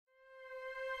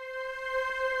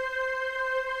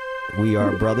we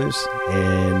are brothers,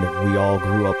 and we all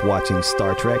grew up watching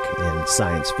Star Trek and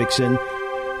science fiction.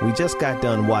 We just got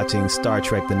done watching Star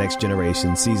Trek The Next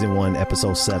Generation, Season 1,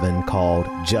 Episode 7, called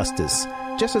Justice.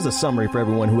 Just as a summary for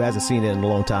everyone who hasn't seen it in a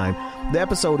long time, the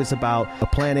episode is about a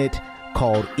planet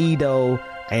called Edo,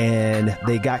 and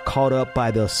they got caught up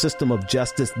by the system of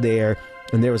justice there,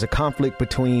 and there was a conflict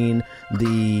between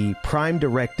the Prime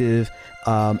Directive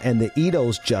and the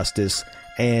Edo's justice,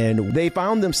 and they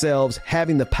found themselves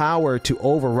having the power to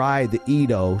override the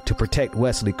Edo to protect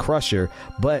Wesley Crusher,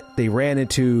 but they ran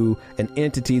into an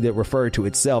entity that referred to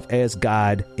itself as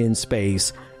God in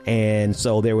space, and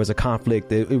so there was a conflict.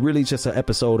 It really is just an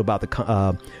episode about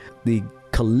the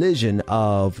collision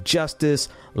of justice,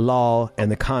 law, and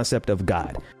the concept of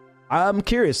God. I'm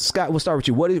curious, Scott, we'll start with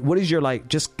you. What is your,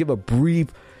 just give a brief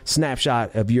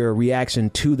snapshot of your reaction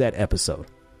to that episode.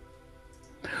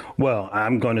 Well,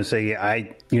 I'm going to say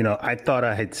I thought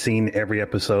I had seen every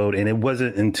episode, and it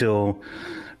wasn't until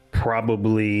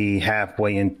probably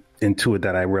halfway into it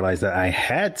that I realized that I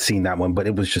had seen that one, but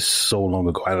it was just so long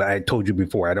ago. I told you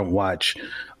before, I don't watch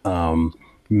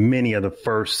many of the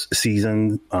first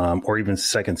season or even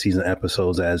second season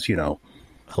episodes, as you know.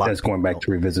 That's going back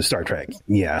to revisit Star Trek.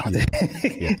 Yeah.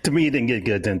 To me, it didn't get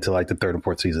good until the third and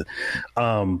fourth season.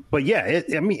 But yeah,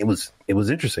 it was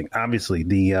interesting. Obviously,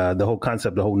 the whole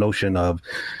concept, the whole notion of,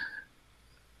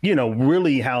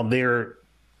 really how they're,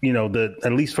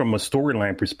 at least from a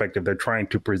storyline perspective, they're trying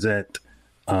to present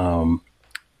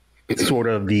sort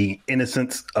of the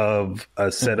innocence of a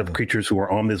set of creatures who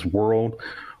are on this world,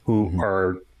 who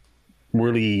are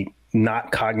really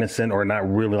not cognizant or not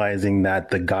realizing that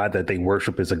the God that they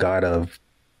worship is a God of,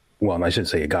 well, I shouldn't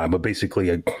say a God, but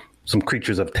basically some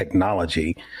creatures of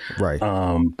technology. Right.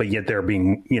 But yet they're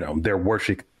being, they're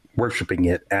worshiping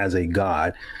it as a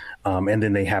God. And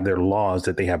then they have their laws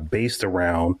that they have based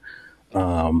around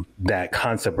that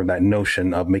concept or that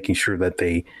notion of making sure that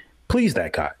they please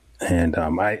that God. And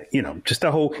just the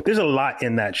whole, there's a lot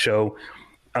in that show.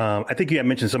 I think you had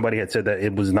mentioned somebody had said that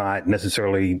it was not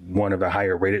necessarily one of the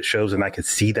higher rated shows, and I could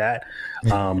see that.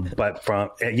 But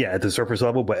at the surface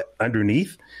level, but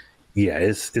underneath,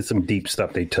 it's some deep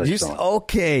stuff they touched on.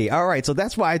 Okay. All right. So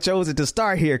that's why I chose it to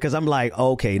start here, because I'm like,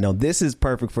 okay, no, this is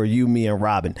perfect for you, me, and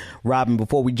Robin. Robin,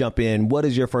 before we jump in, what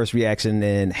is your first reaction?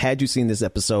 And had you seen this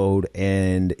episode?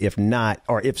 And if not,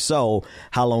 or if so,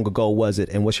 how long ago was it?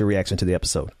 And what's your reaction to the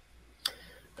episode?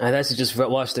 I actually just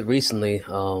watched it recently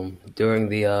during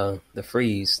the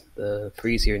freeze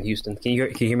here in Houston. Can you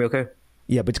hear me okay?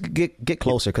 Yeah, but get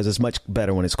closer, because it's much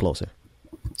better when it's closer.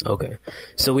 Okay.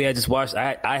 So we had just watched,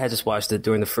 I had just watched it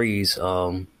during the freeze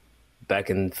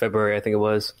back in February, I think it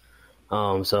was.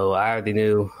 So I already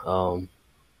knew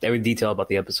every detail about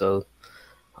the episode.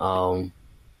 I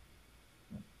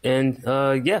mean,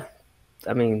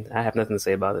 I have nothing to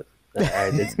say about it.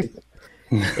 I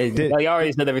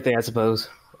already said everything, I suppose.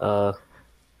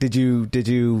 Did you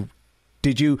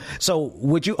so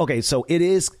would you so it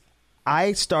is,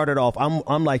 I started off,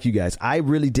 I'm like you guys, I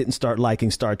really didn't start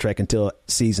liking Star Trek until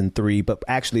season 3, but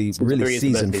actually really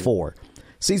season 4.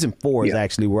 Season 4 is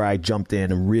actually where I jumped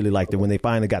in and really liked it, when they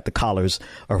finally got the collars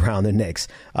around their necks.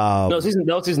 That was season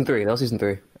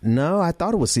 3. No, I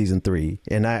thought it was season 3.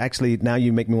 And I actually, now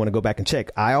you make me want to go back and check.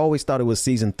 I always thought it was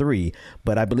season 3,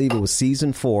 but I believe it was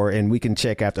season 4, and we can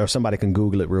check after, or somebody can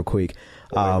Google it real quick.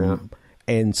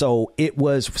 And so it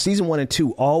was season 1 and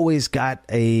 2 always got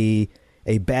a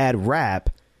bad rap,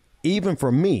 even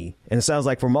for me, and it sounds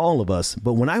like from all of us.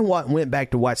 But when I went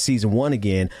back to watch season 1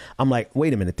 again, I'm like,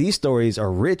 wait a minute, these stories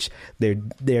are rich.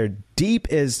 They're deep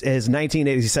as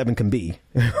 1987 can be,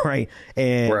 right?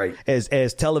 And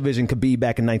as television could be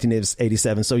back in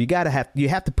 1987. So you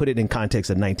have to put it in context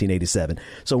of 1987.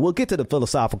 So we'll get to the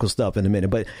philosophical stuff in a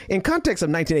minute. But in context of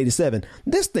 1987,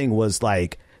 this thing was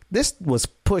like, this was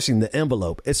pushing the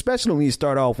envelope, especially when you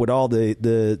start off with all the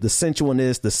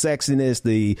sensualness, the sexiness,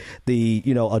 the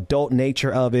adult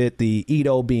nature of it, the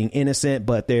Edo being innocent,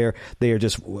 but they're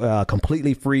just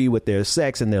completely free with their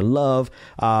sex and their love,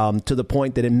 to the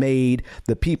point that it made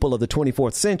the people of the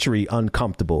 24th century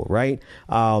uncomfortable, right?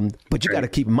 But you got to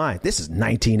keep in mind, this is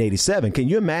 1987. Can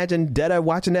you imagine Deda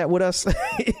watching that with us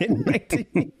in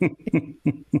 19?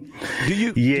 Do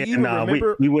you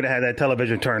remember? We would have had that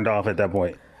television turned off at that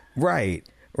point. Right.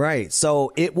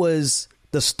 So it was,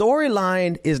 the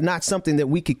storyline is not something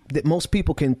that most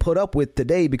people can put up with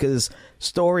today, because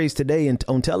stories today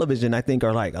on television, I think,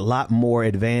 are like a lot more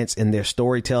advanced in their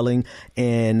storytelling,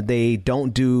 and they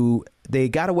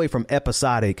got away from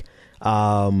episodic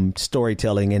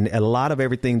storytelling, and a lot of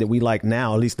everything that we like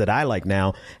now, at least that I like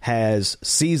now, has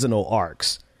seasonal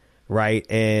arcs. right?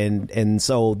 And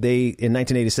so they, in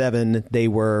 1987, they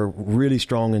were really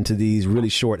strong into these really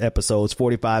short episodes,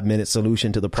 45-minute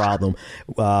solution to the problem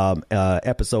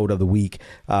episode of the week.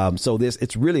 So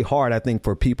it's really hard, I think,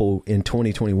 for people in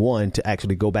 2021 to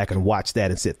actually go back and watch that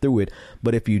and sit through it.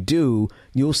 But if you do,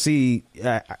 you'll see,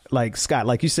 like Scott,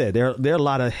 like you said, there are a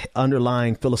lot of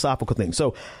underlying philosophical things.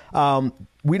 So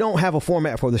we don't have a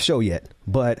format for the show yet,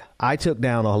 but I took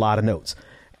down a lot of notes.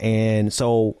 And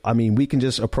so, I mean, we can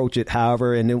just approach it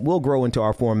however, and then we'll grow into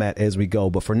our format as we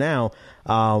go. But for now,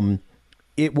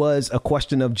 it was a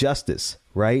question of justice,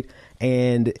 right?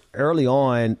 And early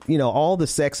on, you know, all the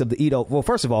sex of the Edo. Well,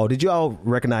 first of all, did you all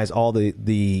recognize all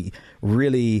the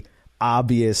really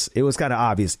obvious? It was kind of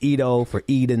obvious. Edo for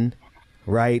Eden.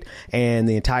 Right. And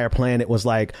the entire planet was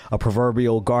like a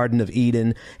proverbial Garden of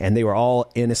Eden, and they were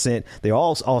all innocent. They're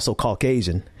all also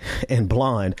Caucasian and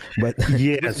blonde. But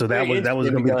yeah, so that was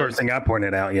going to be the first thing I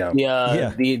pointed out. Yeah.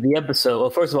 The episode.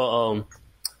 Well, first of all,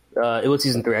 it was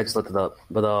season 3. I just looked it up.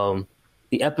 But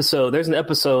the episode, there's an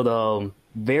episode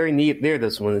very near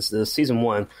this one. It's season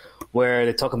 1, where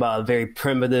they talk about a very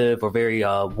primitive or very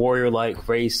warrior-like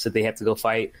race that they have to go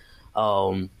fight.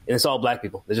 And it's all black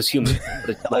people. They're just human.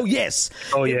 Oh yes.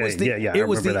 Oh yeah. It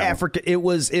was the African. It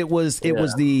was the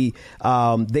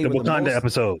Wakanda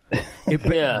episode.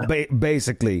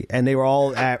 Basically, and they were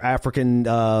all African.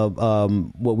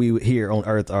 What we here on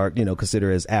Earth are consider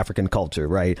as African culture,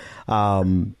 right?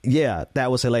 That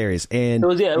was hilarious. And it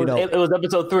was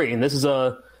episode 3, and this is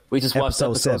we just watched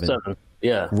episode 7.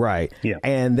 Yeah. Right. Yeah.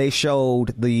 And they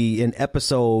showed in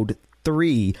episode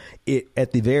 3,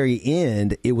 at the very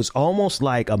end, it was almost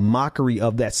like a mockery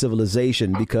of that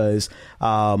civilization, because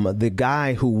the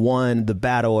guy who won the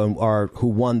battle or who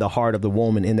won the heart of the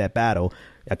woman in that battle,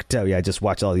 I could tell you, I just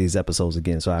watched all these episodes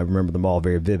again, so I remember them all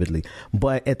very vividly.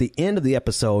 But at the end of the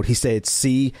episode, he said,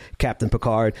 "See, Captain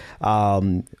Picard,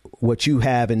 what you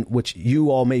have, and which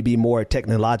you all may be more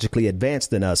technologically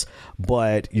advanced than us,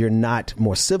 but you're not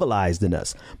more civilized than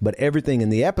us." But everything in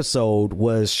the episode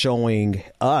was showing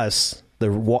us,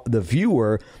 the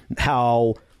viewer,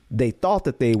 how they thought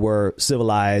that they were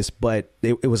civilized, but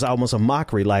it was almost a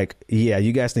mockery. Like, yeah,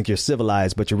 you guys think you're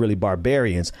civilized, but you're really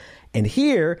barbarians. And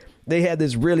here they had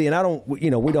this really, and I don't, we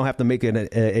don't have to make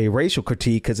it a racial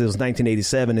critique, because it was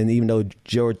 1987, and even though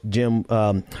Gene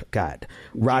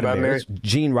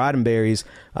Roddenberry's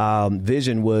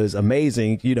vision was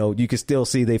amazing, you could still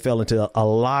see they fell into a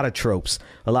lot of tropes,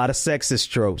 a lot of sexist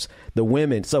tropes, the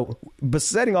women. So, but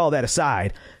setting all that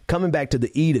aside, coming back to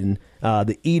the Edo,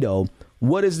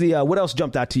 what else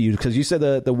jumped out to you? Because you said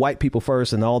the white people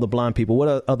first and all the blonde people.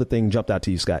 What other thing jumped out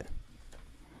to you, Scott?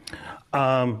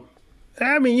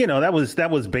 I mean, that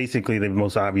was basically the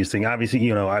most obvious thing. Obviously,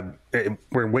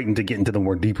 we're waiting to get into the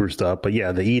more deeper stuff. But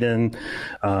yeah, the Eden,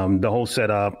 the whole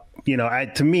setup,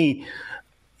 to me,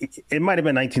 it might have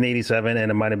been 1987 and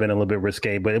it might have been a little bit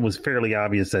risque, but it was fairly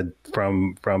obvious that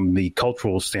from the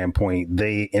cultural standpoint,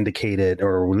 they indicated,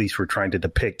 or at least were trying to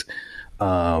depict,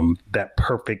 that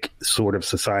perfect sort of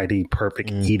society,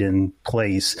 perfect Eden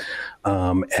place,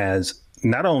 as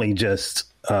not only just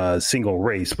single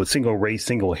race, but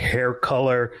single hair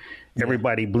color,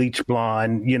 everybody bleach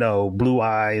blonde, blue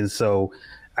eyes. So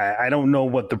I don't know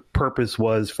what the purpose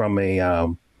was from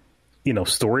a,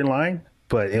 storyline,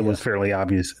 but it was fairly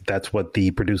obvious that's what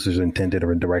the producers intended,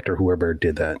 or a director, whoever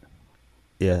did that.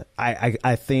 Yeah,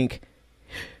 I think,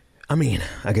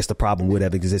 I guess the problem would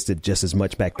have existed just as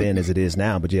much back then as it is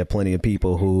now, but you have plenty of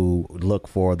people who look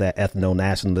for that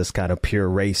ethno-nationalist kind of pure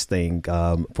race thing,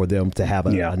 for them to have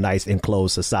a nice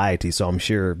enclosed society. So I'm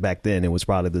sure back then it was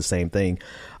probably the same thing.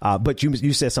 But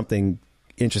you said something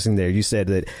interesting there. You said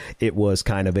that it was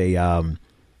kind of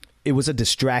it was a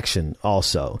distraction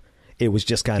also. It was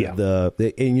just kind of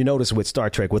and you notice with Star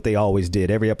Trek, what they always did,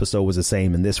 every episode was the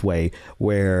same in this way,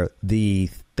 where the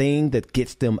thing that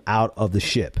gets them out of the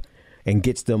ship and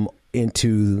gets them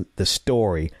into the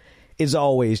story is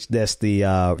always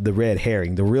the red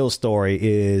herring. The real story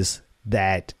is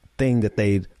that thing that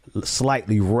they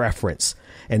slightly reference.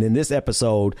 And in this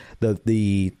episode,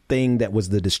 the thing that was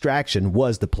the distraction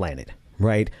was the planet.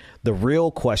 Right. The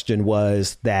real question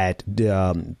was that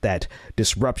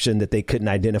disruption that they couldn't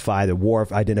identify, that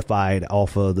Worf identified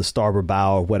off of the starboard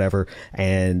bow or whatever.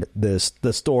 And the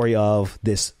story of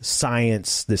this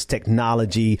science, this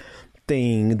technology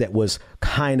thing that was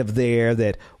kind of there,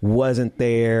 that wasn't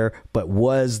there, but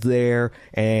was there.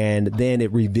 And then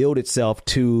it revealed itself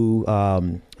to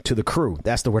the crew.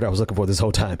 That's the word I was looking for this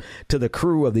whole time. To the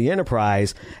crew of the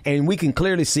Enterprise, and we can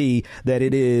clearly see that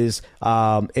it is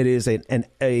a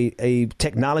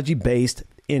technology based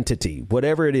entity.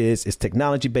 Whatever it is, it's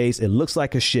technology based. It looks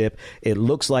like a ship. It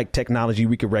looks like technology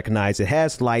we could recognize. It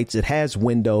has lights. It has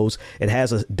windows. It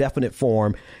has a definite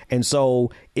form. And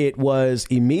so it was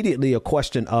immediately a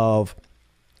question of,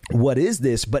 what is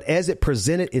this? But as it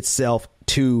presented itself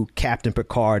to Captain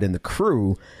Picard and the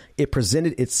crew, it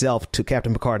presented itself to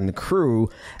Captain Picard and the crew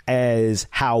as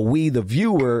how we, the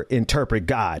viewer, interpret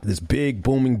God. This big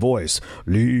booming voice,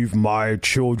 leave my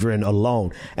children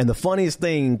alone. And the funniest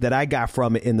thing that I got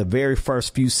from it in the very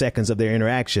first few seconds of their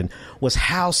interaction was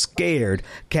how scared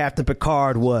Captain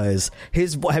Picard was.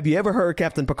 Have you ever heard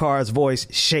Captain Picard's voice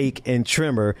shake and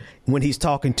tremor when he's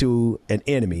talking to an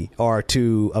enemy or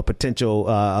to a potential,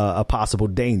 a possible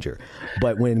danger?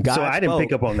 But when God I didn't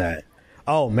pick up on that.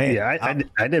 Oh man! Yeah,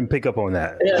 I didn't pick up on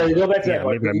that. Yeah, go back to that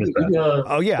part. Maybe I missed that.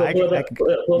 Oh yeah, I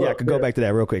could go back to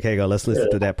that real quick. Hey, go. Let's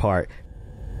listen to that part.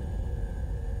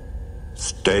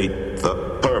 State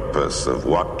the purpose of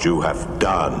what you have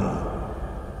done.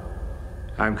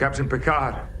 I'm Captain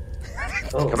Picard,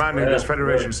 commanding this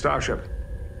Federation starship.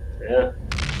 Yeah.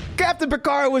 Captain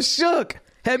Picard was shook.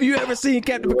 Have you ever seen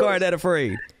Captain Picard that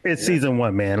afraid? It's season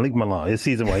 1, man. Leave him alone. It's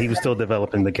season 1. He was still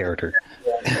developing the character.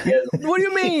 What do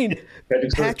you mean?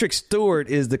 Patrick Stewart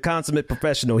is the consummate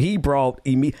professional. He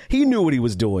knew what he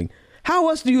was doing. How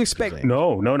else do you expect?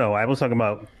 No. I was talking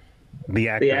about the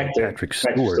actor Patrick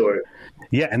Stewart.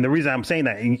 Yeah, and the reason I'm saying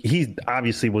that, he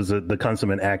obviously was the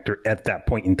consummate actor at that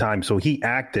point in time. So he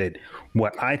acted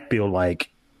what I feel like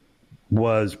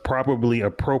was probably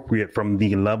appropriate from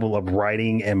the level of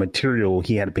writing and material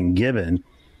he had been given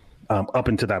up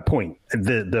until that point.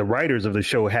 The writers of the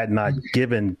show had not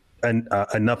given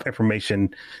enough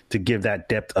information to give that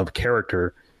depth of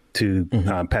character to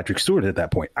Patrick Stewart at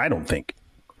that point, I don't think.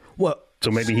 Well,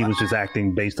 so maybe he was just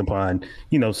acting based upon,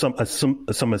 some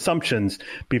assumptions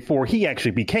before he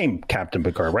actually became Captain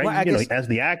Picard, right? Well, as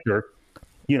the actor,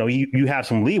 you have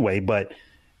some leeway, but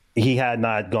he had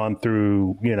not gone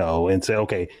through, and said,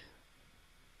 okay,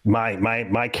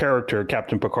 my character,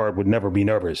 Captain Picard, would never be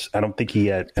nervous. I don't think he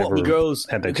had ever had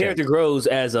that the character grows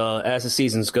as the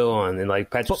seasons go on, and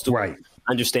like Patrick Stewart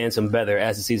understands him better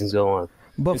as the seasons go on.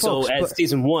 But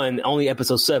season 1, only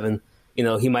episode 7,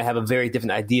 he might have a very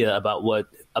different idea about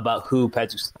who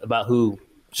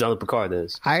Jean-Luc Picard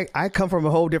is. I come from a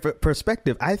whole different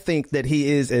perspective. I think that he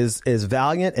is as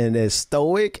valiant and as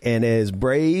stoic and as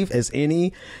brave as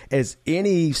any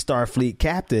Starfleet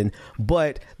captain.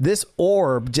 But this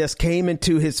orb just came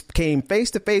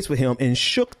face to face with him and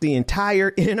shook the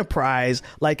entire Enterprise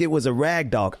like it was a rag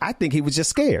dog. I think he was just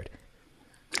scared.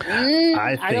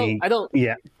 I don't.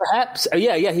 Yeah. Perhaps.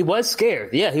 Yeah. He was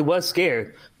scared. Yeah, he was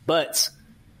scared. But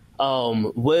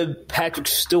would Patrick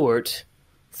Stewart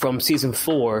from season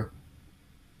 4,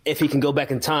 if he can go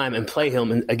back in time and play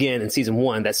him again in season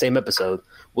 1, that same episode,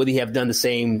 would he have done the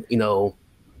same,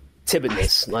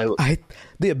 timidness?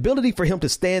 The ability for him to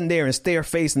stand there and stare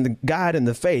facing the God in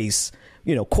the face,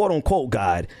 quote unquote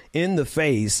God in the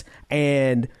face,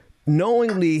 and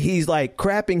knowingly he's like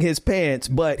crapping his pants,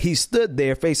 but he stood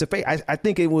there face to face. I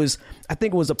think it was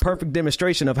a perfect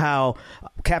demonstration of how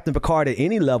Captain Picard at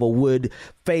any level would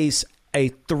face a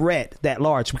threat that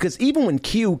large, because even when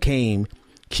Q came,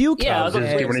 I was going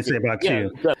to say about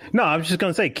Q. No, I was just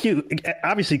going to say Q.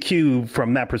 Obviously, Q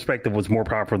from that perspective was more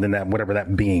powerful than that, whatever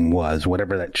that being was,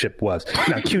 whatever that ship was.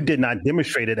 Now, Q did not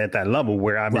demonstrate it at that level,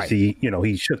 where obviously,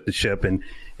 he shook the ship and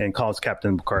caused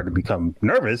Captain Picard to become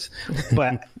nervous.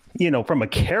 But from a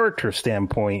character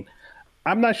standpoint,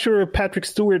 I'm not sure if Patrick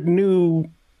Stewart knew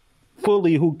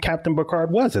fully who Captain Picard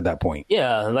was at that point.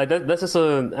 Yeah, like that's just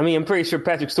I'm pretty sure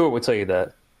Patrick Stewart would tell you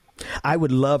that. I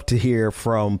would love to hear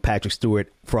from Patrick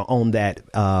Stewart on that,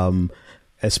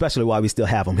 especially while we still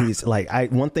have him. He's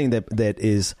like, one thing that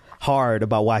is hard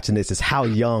about watching this is how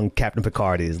young Captain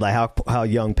Picard is, like how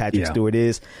young Patrick Stewart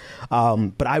is.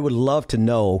 But I would love to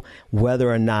know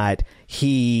whether or not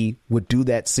he would do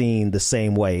that scene the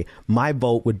same way. My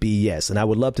vote would be yes, and I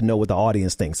would love to know what the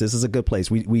audience thinks. This is a good place.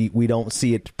 We don't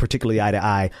see it particularly eye to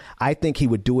eye. I think he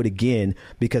would do it again,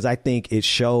 because I think it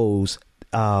shows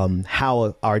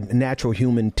how our natural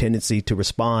human tendency to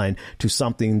respond to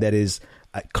something that is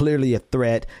clearly a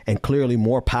threat and clearly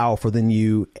more powerful than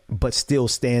you, but still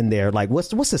stand there. Like what's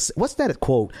that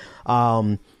quote?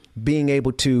 Being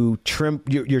able to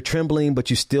you're trembling, but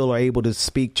you still are able to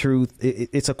speak truth.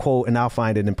 It's a quote, and I'll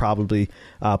find it and probably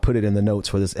put it in the notes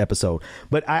for this episode.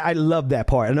 But I love that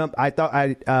part, and I thought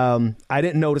I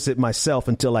didn't notice it myself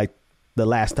until like the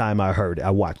last time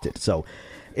I watched it. So.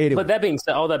 Anyway. But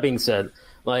all that being said,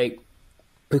 like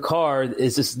Picard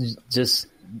is just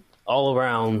all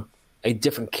around a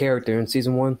different character in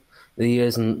season 1. he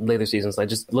is in later seasons. Like,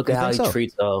 just look at how he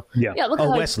treats. Look at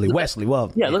Wesley.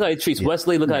 Well, look how he treats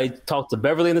Wesley. Look how he talked to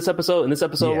Beverly in this episode.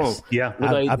 Alone. Yeah,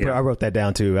 I wrote that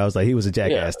down too. I was like, he was a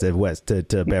jackass to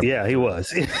Beverly. Yeah, he was.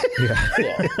 So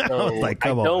I was like,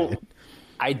 come on.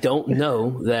 I don't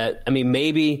know that. I mean,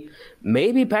 maybe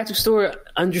Patrick Stewart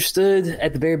understood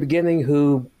at the very beginning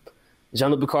who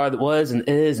Jean-Luc Picard was and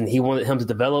is, and he wanted him to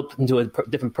develop into a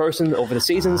different person over the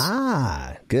seasons.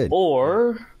 Good.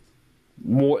 Or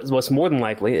what's more than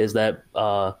likely is that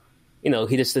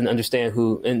he just didn't understand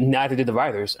who, and neither did the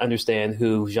writers understand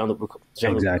who Jean-Luc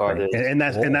Picard is. And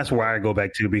that's where I go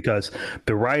back to, because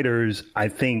the writers, I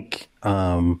think,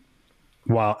 while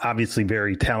obviously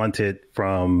very talented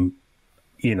from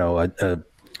a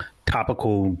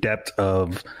topical depth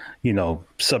of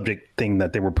subject thing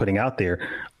that they were putting out there,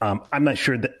 I'm not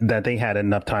sure that they had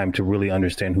enough time to really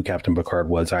understand who Captain Picard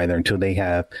was either, until they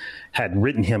had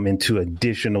written him into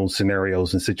additional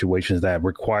scenarios and situations that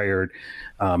required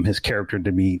his character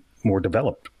to be more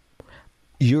developed.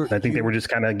 I think they were just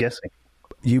kind of guessing.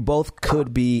 You both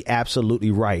could be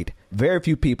absolutely right. Very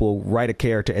few people write a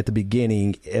character at the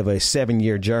beginning of a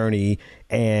 7-year journey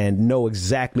and know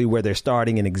exactly where they're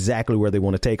starting and exactly where they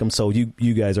want to take them. So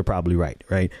you guys are probably right.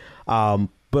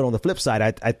 But on the flip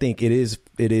side, I think it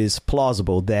is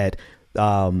plausible that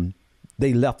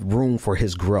they left room for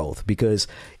his growth, because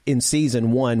in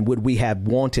season 1, would we have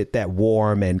wanted that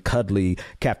warm and cuddly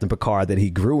Captain Picard that he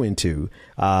grew into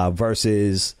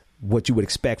versus what you would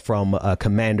expect from a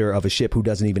commander of a ship who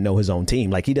doesn't even know his own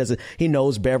team. Like, he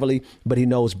knows Beverly, but he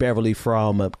knows Beverly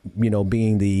from,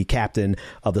 being the captain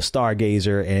of the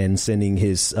Stargazer and sending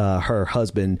her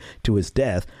husband to his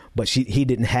death. But he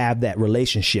didn't have that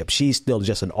relationship. She's still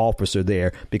just an officer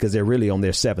there because they're really on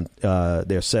their seventh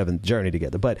journey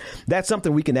together. But that's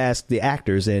something we can ask the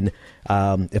actors. And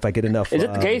if I get enough, is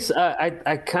it the case?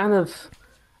 I kind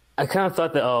of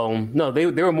thought that no, they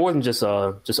were more than just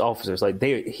officers. Like,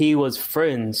 he was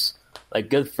friends, like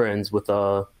good friends with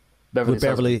Beverly. With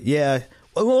Beverly, yeah.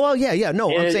 Well, yeah.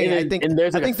 No, I'm saying I think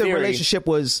the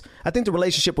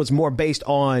relationship was more based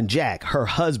on Jack, her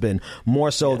husband,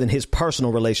 more so than his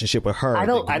personal relationship with her. I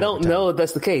don't know if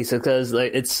that's the case, because I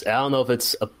don't know if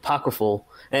it's apocryphal.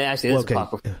 And actually, it is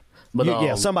apocryphal.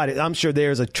 But somebody, I'm sure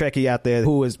there's a Trekkie out there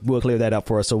who will clear that up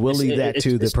for us. So we'll leave that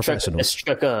to the professionals. It's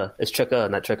Trekka,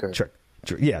 not Trekker. Trek.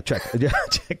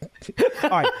 All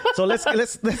right, so let's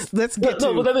get to.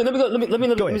 Let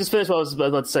me just finish what I was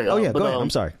about to say. Go ahead.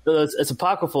 I'm sorry. It's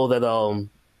apocryphal that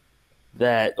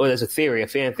there's a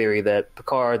fan theory that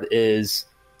Picard is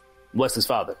Wesley's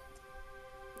father.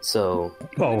 So.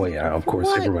 Oh yeah, of course,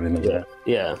 everybody knows that.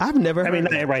 Yeah, I've never. I mean,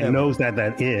 not everybody knows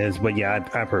that is, but yeah,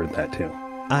 I've heard that too.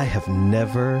 I have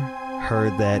never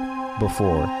heard that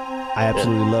before. I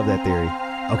absolutely love that theory.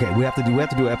 Okay, we have to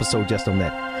do an episode just on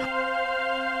that.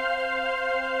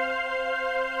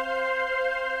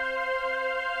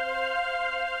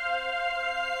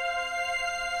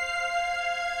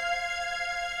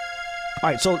 All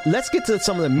right, so let's get to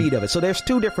some of the meat of it. So there's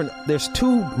two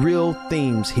real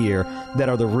themes here that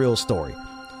are the real story.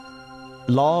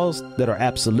 Laws that are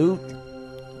absolute,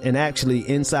 and actually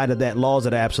inside of that, laws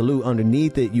that are absolute,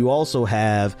 underneath it, you also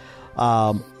have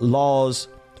laws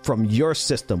from your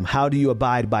system. How do you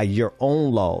abide by your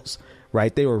own laws?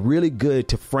 Right? They were really good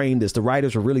to frame this. The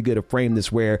writers were really good to frame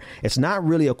this, where it's not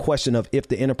really a question of if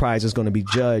the Enterprise is going to be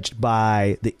judged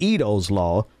by the Edo's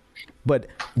law, but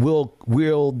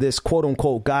will this quote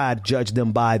unquote God judge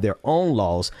them by their own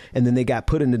laws? And then they got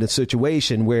put into the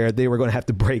situation where they were going to have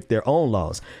to break their own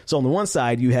laws. So on the one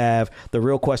side, you have the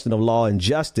real question of law and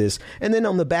justice. And then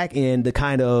on the back end, the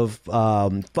kind of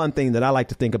fun thing that I like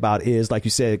to think about is, like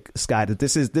you said, Scott, that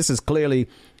this is clearly,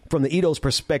 from the Edo's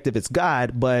perspective, it's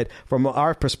God, but from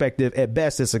our perspective, at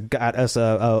best, it's a God, it's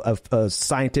a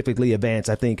scientifically advanced.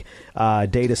 I think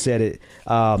Data said it.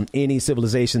 Any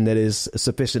civilization that is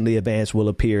sufficiently advanced will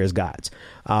appear as gods.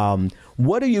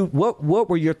 What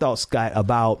were your thoughts, Scott,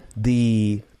 about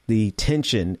the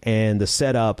tension and the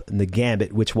setup and the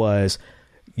gambit, which was,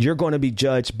 you're going to be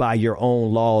judged by your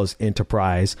own laws,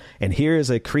 Enterprise. And here is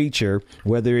a creature,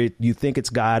 whether you think it's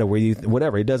God or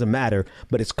whatever, it doesn't matter.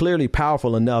 But it's clearly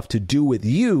powerful enough to do with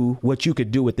you what you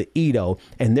could do with the Edo.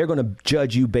 And they're going to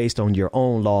judge you based on your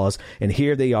own laws. And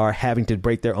here they are having to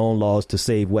break their own laws to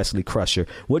save Wesley Crusher.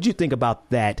 What do you think about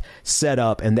that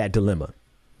setup and that dilemma?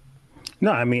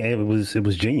 No, I mean, it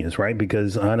was genius, right?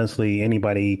 Because honestly,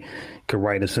 anybody could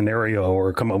write a scenario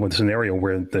or come up with a scenario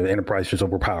where the Enterprise just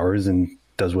overpowers and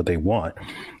does what they want.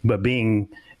 But being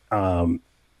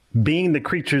the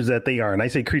creatures that they are, and I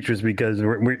say creatures because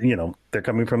we're they're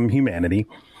coming from humanity,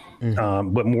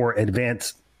 but more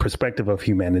advanced perspective of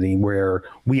humanity, where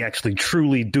we actually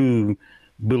truly do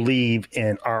believe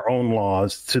in our own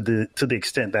laws to the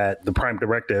extent that the Prime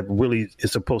Directive really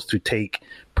is supposed to take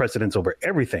precedence over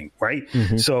everything, right?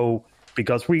 Mm-hmm. So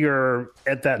because we are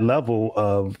at that level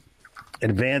of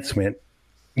advancement,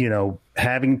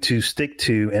 having to stick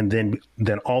to and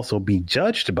then also be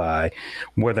judged by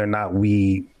whether or not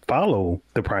we follow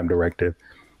the Prime Directive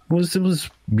it was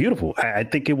beautiful. I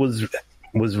think it was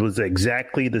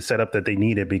exactly the setup that they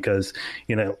needed because,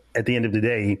 at the end of the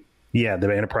day, yeah,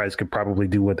 the Enterprise could probably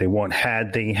do what they want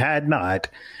had they had not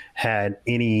had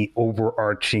any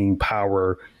overarching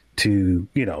power to,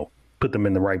 put them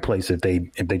in the right place if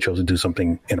they chose to do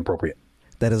something inappropriate.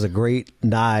 That is a great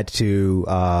nod to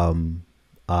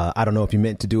I don't know if you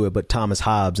meant to do it, but Thomas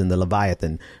Hobbes in the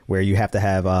Leviathan, where you have to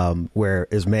have where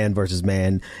is man versus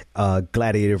man,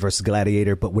 gladiator versus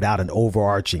gladiator, but without an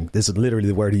overarching. This is literally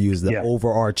the word he used, the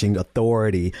overarching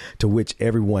authority to which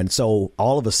everyone. So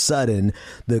all of a sudden,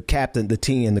 the captain, the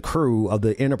team, and the crew of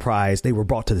the Enterprise, they were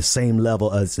brought to the same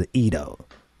level as the Edo,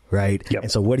 right? Yep.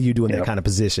 And so what do you do in that kind of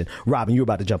position? Robin, you were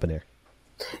about to jump in there.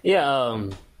 Yeah,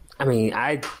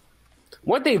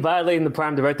 weren't they violating the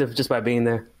Prime Directive just by being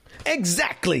there?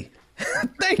 Exactly.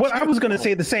 Well, I was going to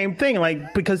say the same thing,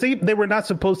 because they were not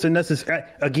supposed to necessarily,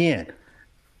 again,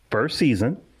 first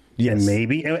season, and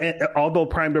maybe, although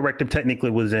Prime Directive technically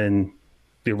was in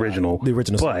the original series,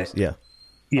 the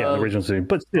original series,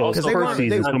 but still, because first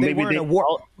season, they weren't a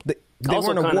warp. They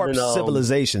weren't a warped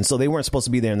civilization, so they weren't supposed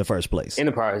to be there in the first place.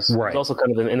 Enterprise, right? It's also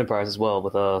kind of an Enterprise as well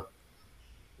with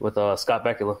Scott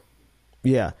Bakula.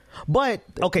 Yeah, but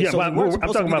okay. Yeah, so I'm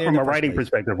talking about from a writing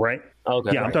perspective, right?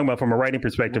 Okay. Yeah, I'm talking about from a writing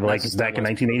perspective, like back in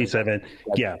 1987.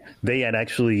 Yeah, they had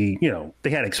actually,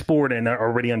 they had explored and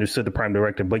already understood the Prime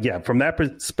Directive. But yeah, from that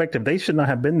perspective, they should not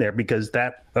have been there because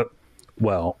that.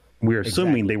 We're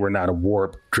assuming they were not a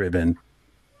warp-driven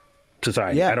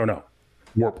society. Yeah. I don't know,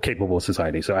 warp-capable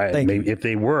society. So if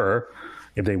they were.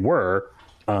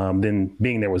 Then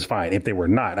being there was fine. If they were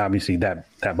not, obviously that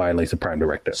violates the Prime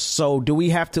Directive. So do we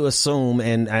have to assume,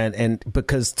 and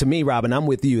because to me, Robin, I'm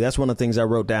with you. That's one of the things I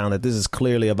wrote down, that this is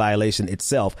clearly a violation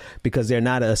itself because they're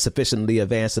not a sufficiently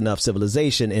advanced enough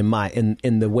civilization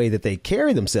in the way that they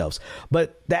carry themselves.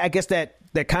 But I guess that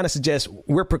kind of suggests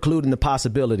we're precluding the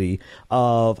possibility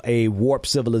of a warp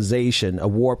civilization, a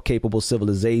warp capable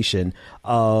civilization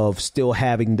of still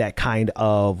having that kind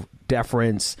of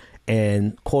deference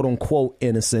and quote unquote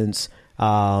innocence,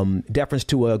 deference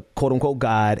to a quote unquote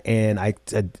God. And I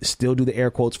still do the air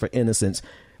quotes for innocence.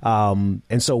 And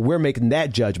so we're making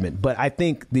that judgment. But I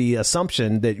think the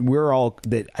assumption that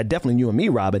definitely you and me,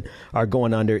 Robin, are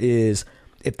going under is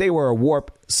if they were a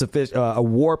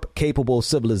warp capable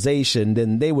civilization,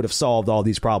 then they would have solved all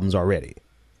these problems already.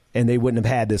 And they wouldn't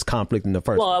have had this conflict in the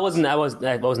first place. I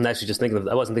wasn't actually just thinking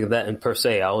I wasn't thinking of that in per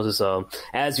se. I was just,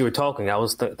 as you were talking, I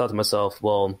was thought to myself,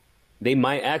 well, they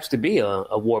might actually be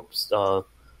a warp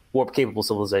capable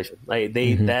civilization. Like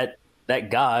that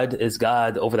God is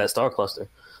God over that star cluster.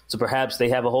 So perhaps they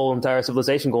have a whole entire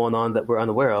civilization going on that we're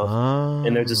unaware of,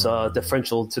 and they're just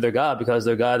differential to their God because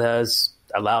their God has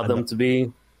allowed them to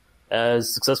be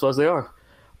as successful as they are.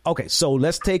 Okay, so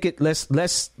let's take it.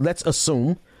 Let's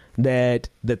assume that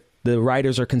the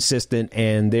writers are consistent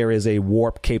and there is a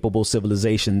warp capable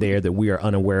civilization there that we are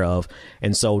unaware of.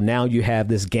 And so now you have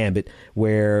this gambit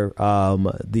where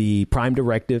the Prime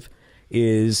Directive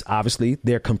is obviously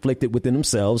they're conflicted within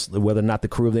themselves, whether or not the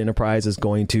crew of the Enterprise is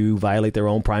going to violate their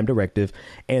own Prime Directive.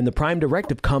 And the Prime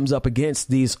Directive comes up against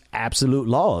these absolute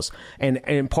laws.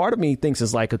 And part of me thinks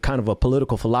it's like a kind of a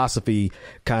political philosophy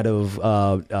kind of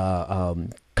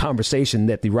conversation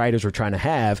that the writers were trying to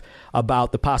have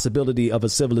about the possibility of a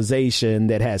civilization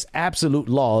that has absolute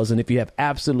laws. And if you have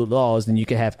absolute laws, then you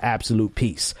can have absolute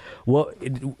peace. Well,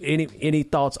 any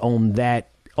thoughts on that?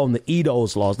 On the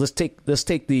Edo's laws, let's take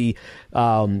the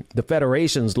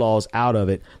Federation's laws out of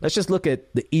it. Let's just look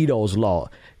at the Edo's law.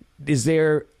 Is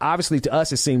there, obviously to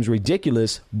us it seems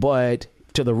ridiculous, but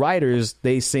to the writers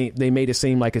they made it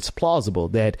seem like it's plausible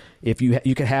that if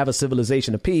you can have a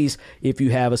civilization of peace if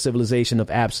you have a civilization of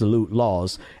absolute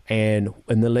laws. And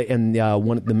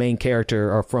one of the main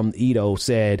character from Edo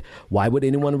said, "Why would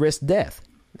anyone risk death?"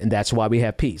 And that's why we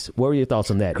have peace. What were your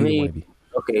thoughts on that?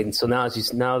 Okay, so now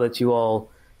that you all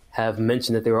have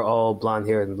mentioned that they were all blonde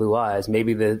hair and blue eyes,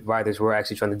 maybe the writers were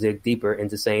actually trying to dig deeper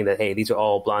into saying that, hey, these are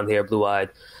all blonde hair, blue eyed,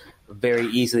 very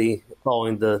easily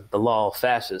following the law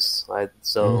fascists. Right?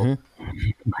 So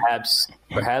perhaps,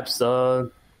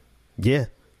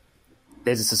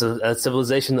 there's a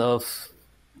civilization of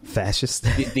fascists,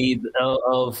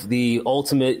 of the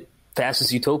ultimate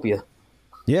fascist utopia.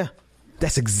 Yeah.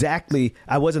 That's exactly.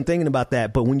 I wasn't thinking about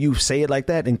that, but when you say it like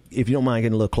that, and if you don't mind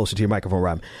getting a little closer to your microphone,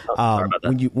 Rob,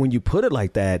 when you put it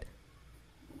like that,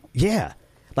 yeah,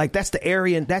 like that's the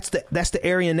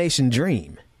Aryan Nation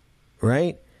dream,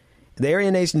 right? The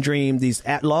Aryan Nation dream, these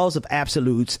laws of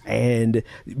absolutes,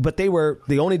 but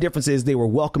the only difference is they were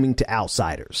welcoming to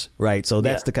outsiders, right? So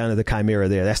that's the kind of the chimera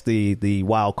there. That's the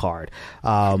wild card.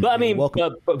 But I mean,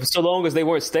 but so long as they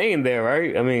weren't staying there,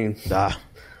 right? I mean,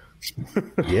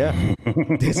 yeah,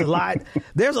 there's a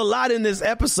lot in this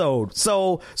episode.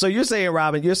 So you're saying,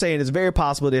 Robin, it's very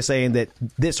possible they're saying that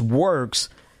this works.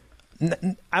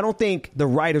 I don't think the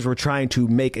writers were trying to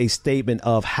make a statement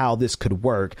of how this could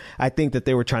work. I think that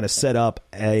they were trying to set up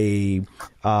a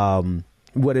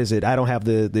what is it? I don't have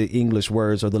the English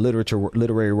words or the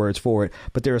literary words for it,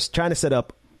 but they're trying to set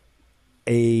up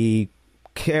a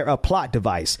plot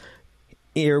device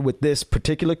here with this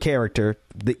particular character,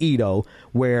 the Edo,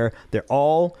 where they're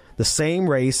all the same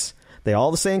race. They're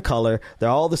all the same color. They're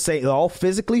all the same. They're all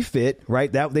physically fit,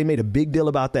 right? That they made a big deal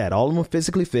about that. All of them are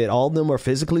physically fit. All of them are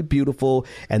physically beautiful,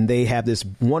 and they have this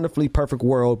wonderfully perfect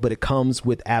world. But it comes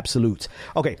with absolutes.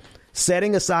 Okay,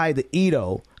 setting aside the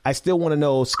Edo, I still want to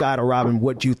know, Scott or Robin,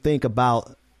 what you think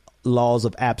about laws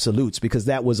of absolutes, because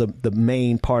that was the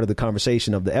main part of the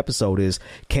conversation of the episode. Is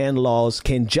can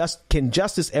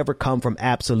justice ever come from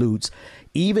absolutes?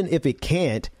 Even if it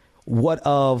can't, what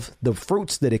of the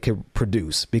fruits that it could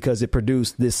produce, because it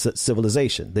produced this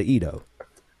civilization, the Edo?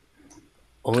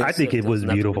 I think it was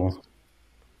beautiful.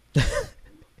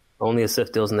 Only a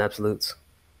Sith deals in absolutes.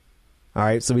 All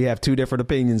right, so we have two different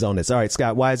opinions on this. All right,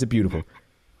 Scott, why is it beautiful?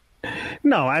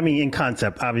 No, I mean, in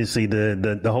concept, obviously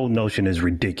the whole notion is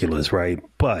ridiculous, right?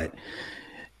 But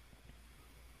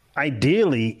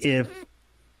ideally, if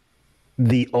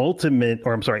the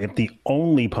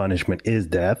only punishment is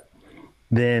death,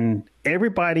 then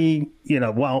everybody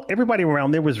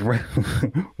around there was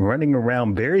running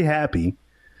around very happy.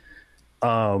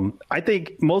 I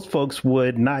think most folks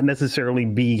would not necessarily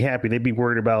be happy. They'd be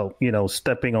worried about,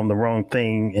 stepping on the wrong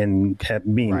thing and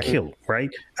being killed, right?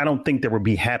 I don't think there would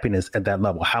be happiness at that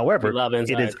level. However,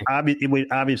 it would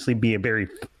obviously be a very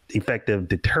effective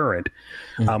deterrent,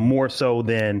 more so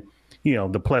than,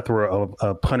 the plethora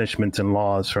of punishments and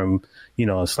laws, from,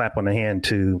 a slap on the hand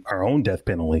to our own death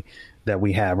penalty that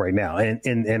we have right now.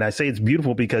 And I say it's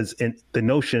beautiful because the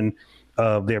notion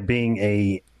of there being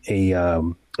a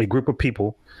group of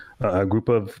people, a group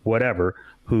of whatever,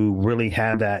 who really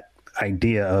have that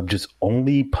idea of just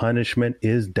only punishment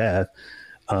is death.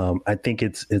 I think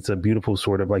it's a beautiful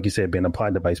sort of, like you said, being a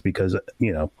plot device, because,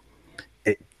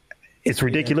 it's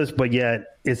ridiculous, but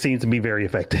yet it seems to be very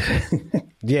effective.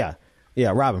 Yeah.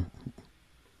 Robin.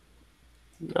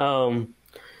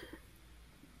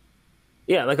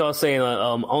 Yeah, like I was saying,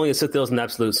 only a Sith deals in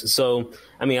absolutes. So,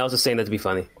 I mean, I was just saying that to be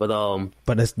funny, but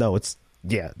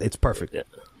it's perfect. Yeah.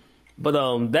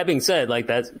 But that being said, like,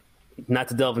 that's not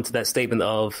to delve into that statement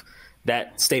of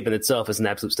that statement itself is an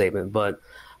absolute statement, but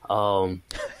I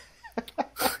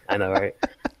know, right?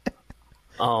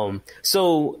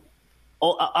 So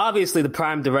obviously the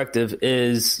prime directive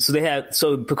is,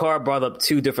 so Picard brought up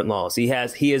two different laws.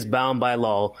 He is bound by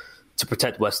law to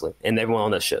protect Wesley and everyone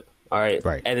on that ship. All right.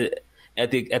 Right.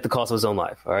 At the cost of his own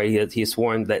life. All right. He has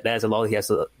sworn that is a law he has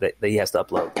to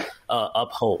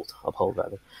uphold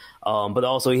rather. But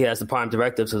also he has the prime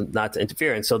directive not to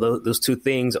interfere. And so those two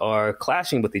things are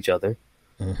clashing with each other.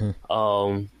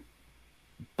 Mm-hmm.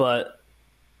 But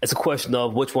it's a question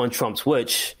of which one trumps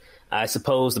which. I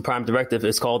suppose the prime directive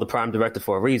is called the prime directive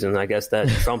for a reason. I guess that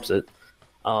trumps it.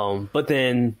 But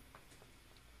then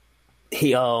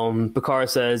Picard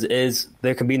says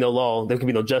there can be no law, there can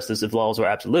be no justice if laws were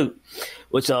absolute,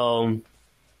 which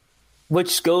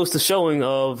goes to showing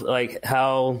of like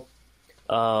how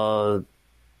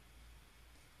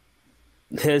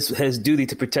his duty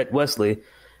to protect Wesley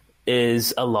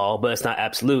is a law, but it's not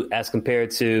absolute as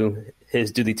compared to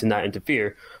his duty to not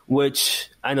interfere, which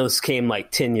I know this came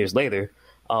like 10 years later.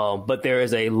 But there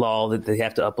is a law that they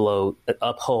have to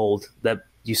uphold that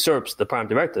usurps the prime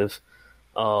directive,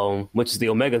 which is the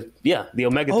Omega. Yeah, the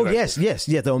Omega. Oh, directive. yes.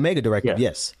 Yeah, the Omega directive. Yeah.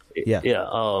 Yes. Yeah.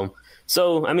 Yeah.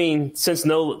 So, I mean, since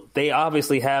they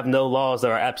obviously have no laws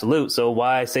that are absolute, so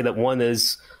why say that one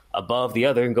is above the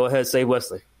other? And go ahead and say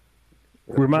Wesley.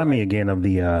 Remind me again of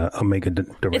the Omega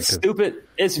directive. It's stupid.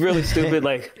 It's really stupid.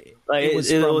 It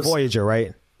was from Voyager,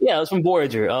 right? Yeah, it was from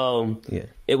Voyager.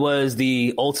 It was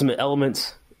the ultimate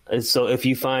element. So if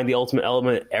you find the ultimate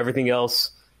element, everything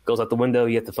else goes out the window.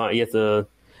 You have to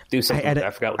do something. I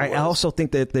forgot what it was. I also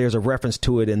think that there's a reference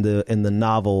to it in the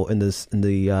novel, in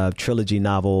the trilogy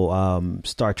novel,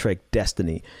 Star Trek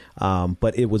Destiny.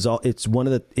 But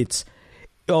it's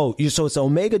Oh, so it's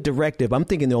Omega Directive. I'm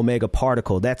thinking the Omega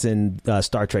Particle. That's in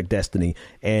Star Trek Destiny,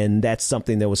 and that's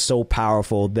something that was so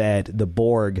powerful that the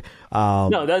Borg.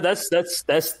 No, that's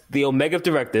the Omega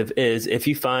Directive. Is if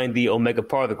you find the Omega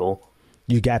Particle,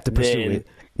 you got to pursue it.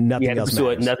 Nothing else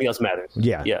matters. Nothing else matters.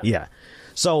 Yeah.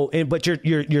 So, but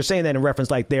you're saying that in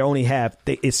reference, like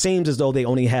it seems as though they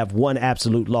only have one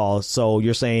absolute law. So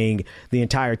you're saying the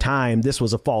entire time this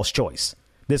was a false choice.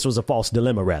 This was a false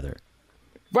dilemma, rather.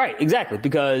 Right, exactly.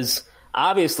 Because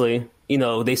obviously,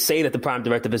 they say that the Prime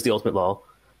Directive is the ultimate law,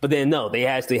 but then no, they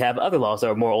actually have other laws that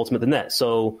are more ultimate than that.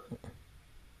 So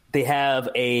they're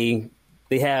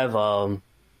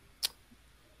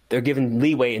given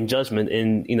leeway in judgment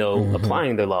in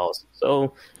applying their laws.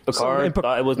 So Picard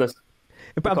thought it was necessary.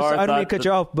 I don't mean to cut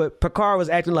you off, but Picard was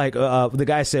acting like the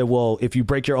guy said, well, if you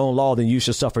break your own law, then you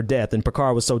should suffer death. And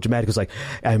Picard was so dramatic. It was like,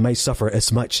 I might suffer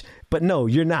as much. But no,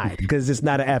 you're not, because it's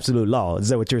not an absolute law. Is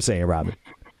that what you're saying, Robin?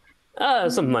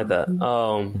 Something like that.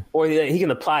 Or he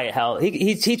can apply it how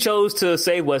he chose to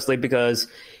save Wesley because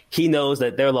he knows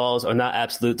that their laws are not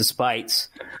absolute despite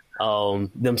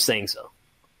them saying so.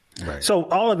 Right. So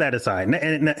all of that aside,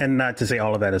 and not to say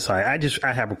all of that aside,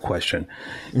 I have a question.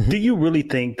 Mm-hmm. Do you really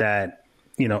think that,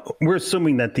 we're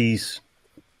assuming that this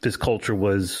culture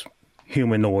was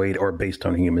humanoid or based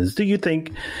on humans. Do you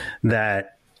think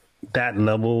that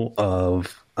level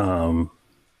of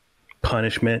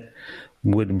punishment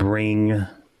would bring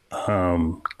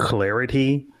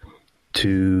clarity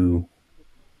to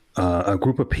a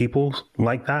group of people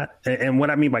like that? And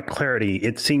what I mean by clarity,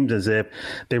 it seems as if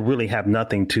they really have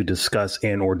nothing to discuss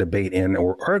in or debate in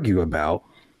or argue about.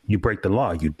 You break the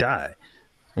law, you die.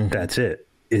 Mm-hmm. That's it.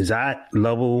 Is that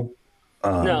level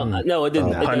no, it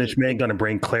didn't. Punishment going to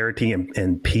bring clarity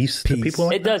and peace to people?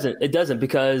 Like It doesn't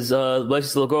because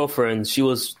Leslie's little girlfriend, she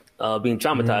was being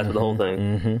traumatized with the whole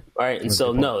thing, right? And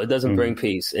so no, it doesn't bring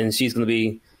peace, and she's going to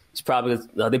be. She's probably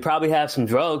they probably have some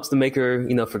drugs to make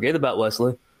her forget about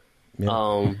Wesley.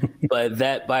 Yeah. But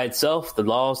that by itself, the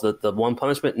laws, the one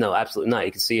punishment, no, absolutely not.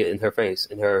 You can see it in her face,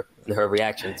 in her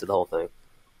reaction to the whole thing.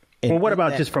 Well, what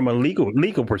about just from a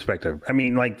legal perspective? I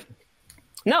mean, like.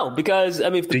 No, because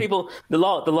if the people, the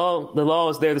law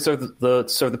is there to serve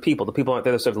the people. The people aren't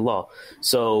there to serve the law.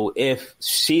 So if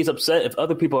she's upset, if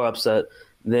other people are upset,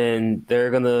 then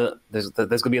there's gonna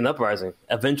be an uprising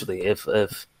eventually. If it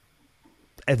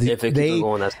keeps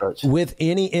going as such. With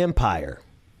any empire,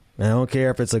 I don't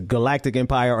care if it's a galactic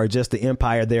empire or just the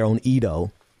empire there on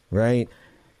Edo, right?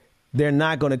 They're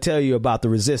not going to tell you about the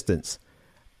resistance.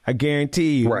 I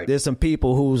guarantee you, There's some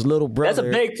people whose little brother.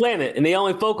 That's a big planet, and they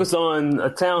only focus on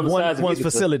a town the size of one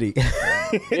facility.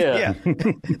 Yeah,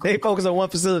 they focus on one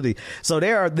facility. So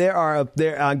there are.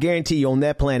 I guarantee you, on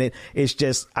that planet, it's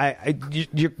just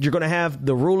you're going to have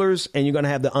the rulers and you're going to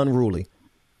have the unruly.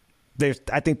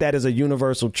 I think that is a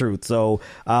universal truth. So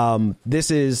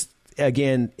this is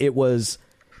again, it was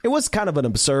kind of an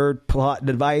absurd plot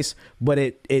device, but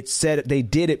it said they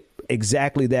did it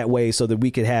exactly that way so that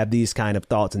we could have these kind of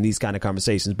thoughts and these kind of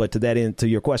conversations. But to that end, to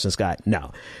your question, Scott,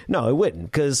 no, it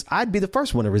wouldn't, because I'd be the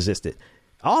first one to resist it.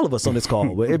 All of us on this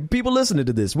call, if people listening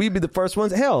to this, we'd be the first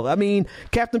ones. Hell, I mean,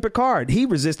 Captain Picard, he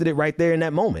resisted it right there in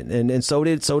that moment, and so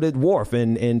did Worf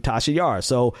and Tasha Yar.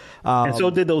 So and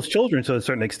so did those children to a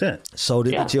certain extent. So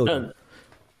did the children.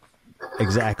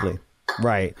 Exactly.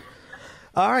 Right.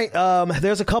 All right.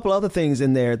 There's a couple other things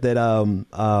in there that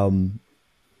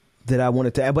I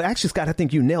wanted to add, but actually, Scott, I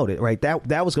think you nailed it, right?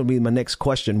 That was going to be my next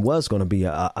question, was going to be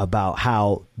about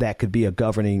how that could be a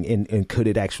governing and could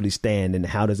it actually stand, and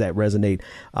how does that resonate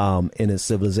in a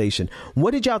civilization?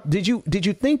 What did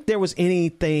you think there was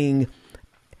anything?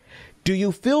 Do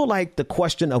you feel like the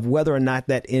question of whether or not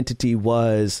that entity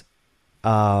was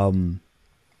not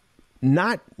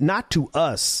to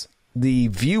us, the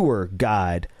viewer,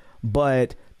 God,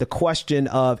 but the question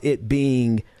of it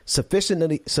being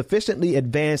sufficiently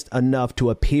advanced enough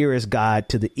to appear as God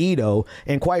to the Edo,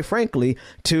 and quite frankly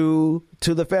to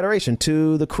the Federation,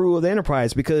 to the crew of the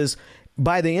Enterprise? Because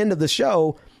by the end of the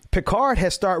show, Picard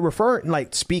has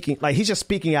started speaking, he's just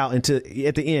speaking out at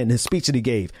the end, his speech that he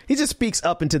gave. He just speaks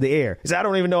up into the air. He said, I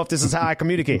don't even know if this is how I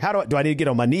communicate. Do I need to get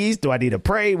on my knees? Do I need to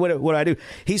pray? What do I do?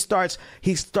 He starts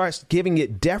giving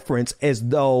it deference as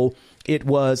though it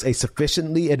was a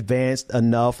sufficiently advanced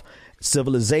enough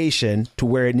civilization to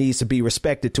where it needs to be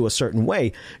respected to a certain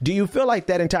way. Do you feel like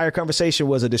that entire conversation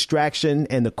was a distraction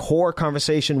and the core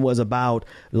conversation was about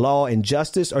law and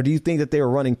justice? Or do you think that they were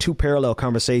running two parallel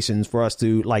conversations for us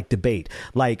to debate?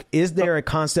 Is there a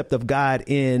concept of God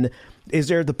is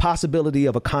there the possibility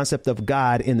of a concept of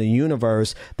God in the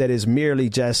universe that is merely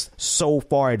just so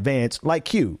far advanced, like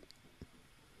Q?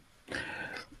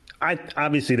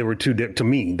 Obviously there were two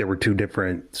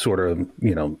different sort of,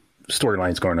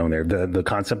 storylines going on there. The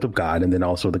concept of God, and then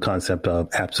also the concept of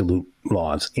absolute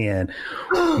laws. And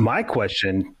my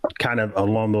question kind of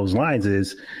along those lines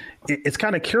is, it's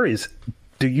kind of curious.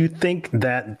 Do you think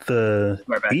that the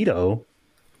Edo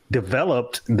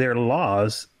developed their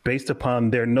laws based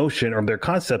upon their notion or their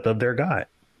concept of their God?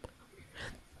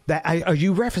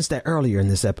 You referenced that earlier in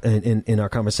this in our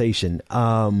conversation.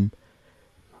 I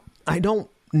don't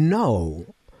know.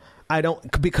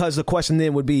 Because the question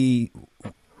then would be,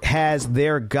 has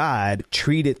their God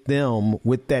treated them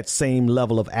with that same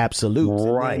level of absolutes?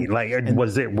 Right.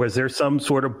 Was there some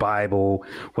sort of Bible?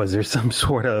 Was there some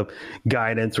sort of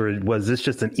guidance, or was this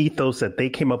just an ethos that they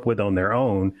came up with on their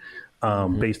own,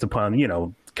 based upon,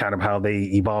 kind of how they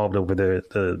evolved over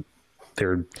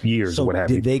their years, or what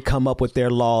have you? Did they come up with their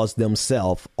laws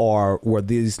themselves, or were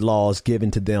these laws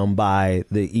given to them by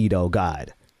the Edo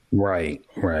God? Right.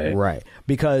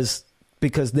 Because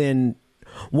then,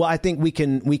 well, I think we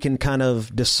can kind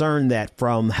of discern that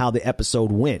from how the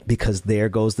episode went, because there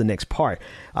goes the next part.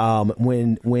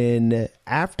 When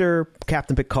after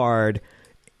Captain Picard,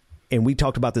 and we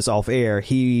talked about this off air,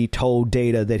 he told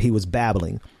Data that he was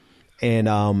babbling. And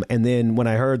then when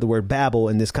I heard the word Babel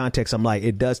in this context, I'm like,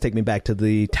 it does take me back to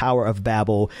the Tower of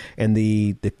Babel and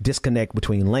the disconnect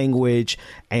between language,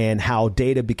 and how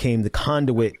Data became the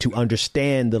conduit to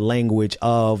understand the language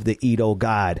of the Edo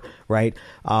God. Right.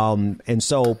 And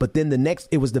so, but then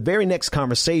it was the very next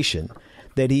conversation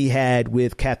that he had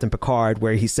with Captain Picard,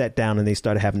 where he sat down and they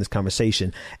started having this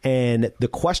conversation. And the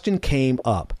question came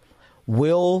up,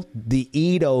 will the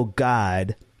Edo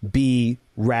God be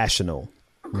rational,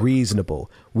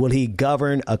 reasonable? Will he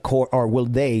govern or will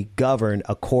they govern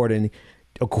according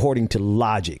to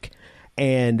logic?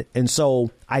 And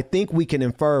so I think we can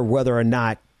infer whether or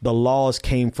not the laws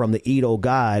came from the Edo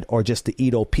God or just the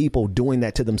Edo people doing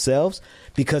that to themselves,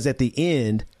 because at the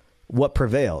end, what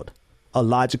prevailed? A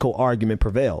logical argument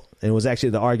prevailed. And it was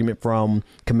actually the argument from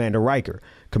Commander Riker.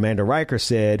 Commander Riker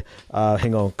said,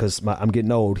 hang on, because I'm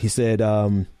getting old. He said,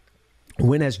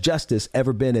 when has justice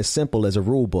ever been as simple as a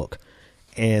rule book?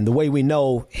 And the way we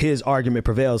know his argument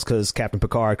prevails, because Captain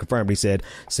Picard confirmed, he said,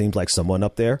 seems like someone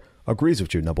up there agrees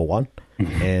with you, number one.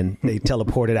 And they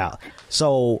teleported out.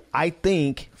 So I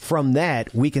think from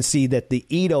that, we can see that the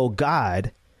Edo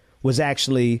God was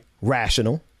actually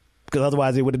rational, because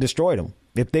otherwise they would have destroyed him.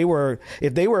 If they were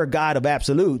a god of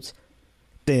absolutes,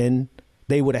 then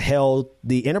they would have held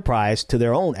the Enterprise to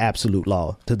their own absolute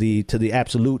law, to the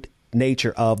absolute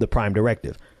nature of the Prime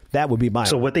Directive. That would be my.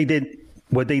 So what they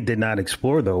did not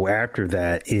explore, though, after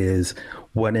that is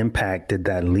what impact did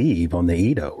that leave on the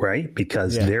Edo, right?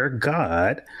 Because their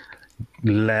god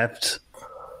let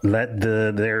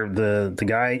the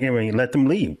guy, let them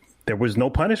leave. There was no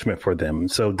punishment for them.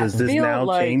 So does this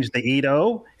now change the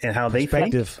Edo and how they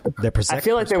think? I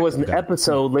feel like there was an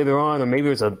episode later on, or maybe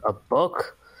it was a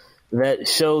book that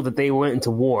showed that they went into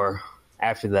war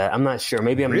after that. I'm not sure.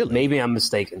 Maybe I'm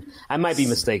mistaken. I might be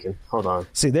mistaken. Hold on.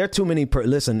 See, there are too many.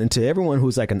 Listen, and to everyone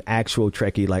who's like an actual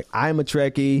Trekkie, like I'm a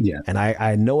Trekkie, and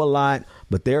I know a lot,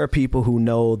 but there are people who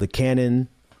know the canon,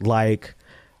 like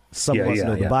some of us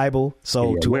know the Bible.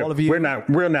 So to all of you, we're not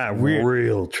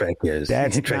real Trekkies.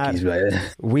 That's Trekkies,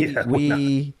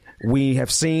 right? We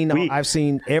have seen. I've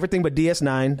seen everything but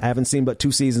DS9. I haven't seen but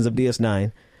 2 seasons of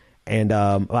DS9. And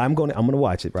I'm going to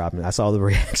watch it, Robin. I saw the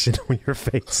reaction on your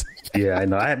face. Yeah, I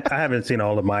know. I haven't seen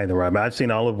all of mine, though, Robin. I've seen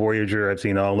all of Voyager. I've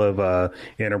seen all of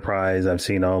Enterprise. I've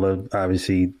seen all of,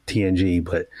 obviously, TNG.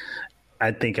 But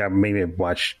I think I maybe have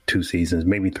watched 2 seasons,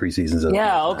 maybe 3 seasons of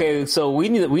okay. So we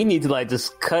need to like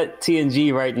just cut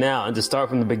TNG right now and just start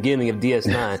from the beginning of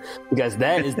DS9 because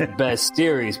that is the best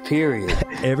series, period.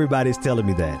 Everybody's telling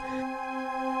me that.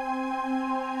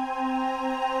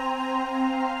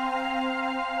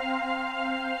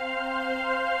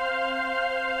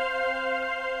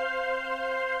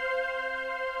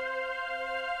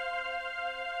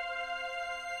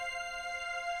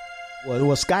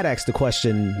 Well, Scott asked the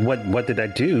question: What did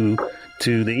that do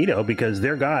to the Edo? Because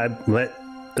their god let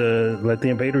the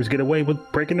invaders get away with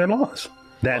breaking their laws.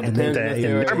 In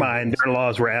their mind, their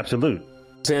laws were absolute.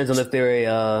 Depends on if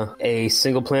they're a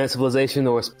single planet civilization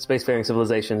or a spacefaring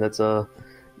civilization that's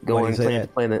going planet to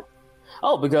planet.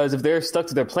 Oh, because if they're stuck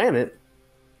to their planet,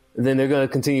 then they're going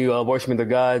to continue worshiping their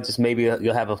god. Just maybe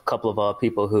you'll have a couple of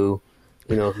people who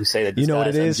say that this what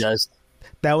it is. Unjust.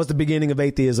 That was the beginning of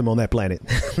atheism on that planet.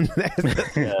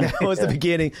 That was the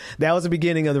beginning. That was the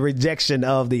beginning of the rejection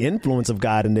of the influence of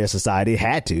God in their society. It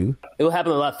had to. It would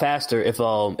happen a lot faster if they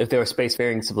were a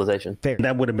spacefaring civilization. Fair.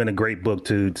 That would have been a great book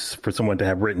for someone to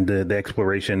have written the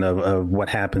exploration of what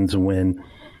happens when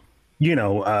you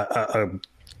know,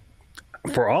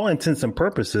 for all intents and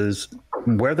purposes,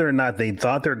 whether or not they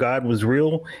thought their God was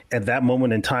real at that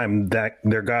moment in time, that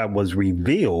their God was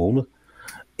revealed,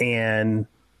 and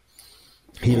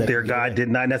their God did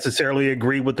not necessarily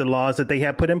agree with the laws that they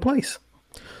had put in place.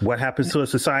 What happens to a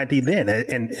society then?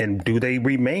 And do they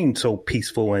remain so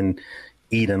peaceful and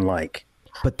Eden-like?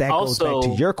 But that goes back to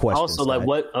your question. Also, like,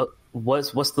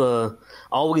 what's the?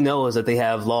 All we know is that they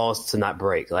have laws to not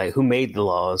break. Like, who made the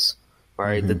laws?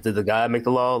 Right? Did the guy make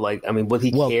the law? Like, I mean, would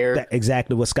he care?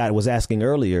 Exactly what Scott was asking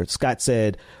earlier. Scott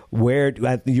said, "Where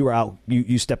you were out?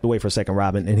 You stepped away for a second,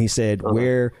 Robin." And he said,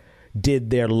 "Where did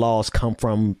their laws come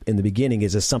from in the beginning?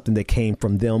 Is it something that came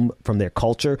from them, from their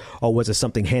culture, or was it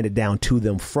something handed down to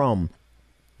them from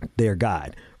their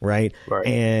God?" Right.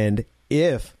 And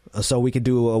if so, we could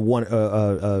do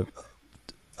an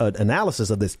analysis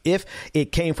of this. If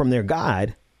it came from their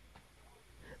God,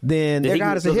 then their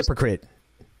God is a hypocrite.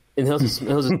 And he'll just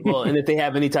well, and if they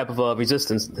have any type of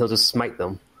resistance, he'll just smite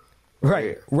them.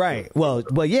 Right. Well,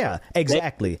 yeah,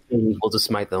 exactly. We'll just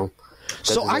smite them.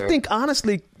 So I think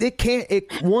honestly, I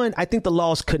think the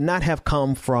laws could not have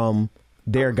come from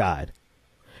their God,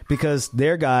 because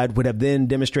their God would have then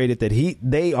demonstrated that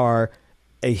they are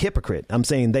a hypocrite. I'm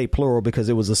saying they plural because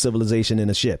it was a civilization in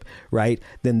a ship, right?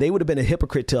 Then they would have been a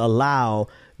hypocrite to allow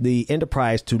the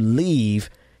Enterprise to leave,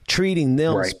 treating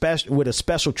them with a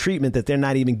special treatment that they're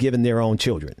not even giving their own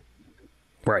children.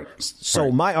 Right.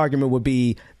 So my argument would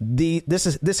be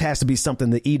this has to be something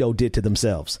that Edo did to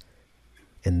themselves.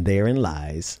 And therein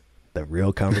lies the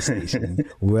real conversation,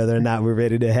 whether or not we're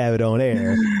ready to have it on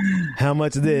air. How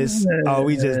much of this are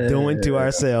we just doing to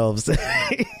ourselves?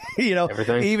 You know,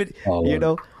 everything. Even, you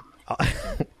know,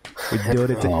 we're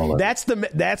doing it. That's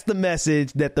the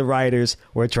message that the writers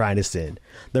were trying to send.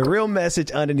 The real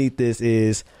message underneath this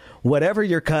is, whatever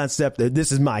your concept,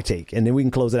 this is my take, and then we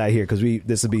can close it out here because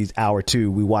this will be hour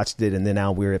 2. We watched it, and then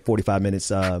now we're at 45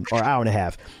 minutes, or hour and a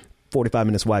half. 45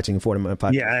 minutes watching,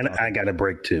 45. Yeah, and I got a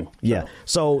break too. Yeah.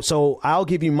 So I'll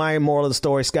give you my moral of the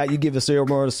story. Scott, you give us your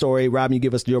moral of the story. Robin, you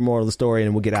give us your moral of the story,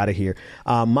 and we'll get out of here.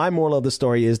 My moral of the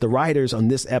story is the writers on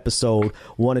this episode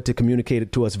wanted to communicate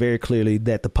it to us very clearly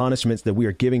that the punishments that we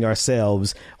are giving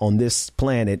ourselves on this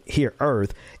planet here,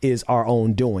 Earth, is our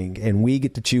own doing, and we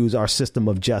get to choose our system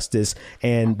of justice.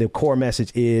 And the core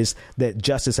message is that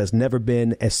justice has never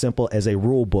been as simple as a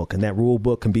rule book, and that rule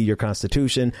book can be your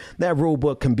Constitution. That rule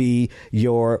book can be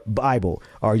your Bible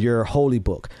or your holy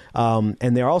book.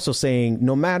 And they're also saying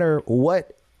no matter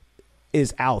what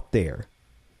is out there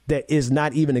that is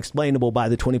not even explainable by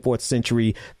the 24th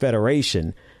century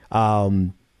Federation,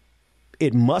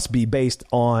 it must be based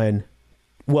on,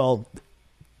 well,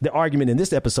 the argument in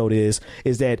this episode is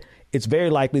that it's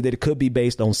very likely that it could be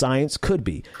based on science,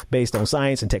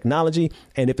 and technology.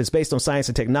 And if it's based on science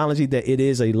and technology, that it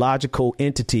is a logical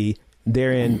entity.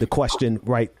 Therein the question,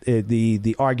 right?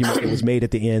 The argument that was made at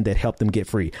the end that helped them get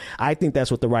free. I think that's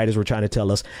what the writers were trying to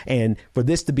tell us. And for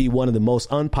this to be one of the most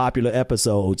unpopular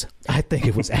episodes, I think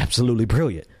it was absolutely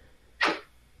brilliant.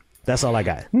 That's all I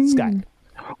got. Scott.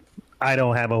 I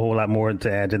don't have a whole lot more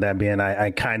to add to that, Ben. I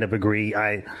kind of agree.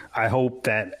 I hope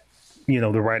that, you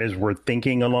know, the writers were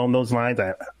thinking along those lines.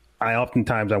 I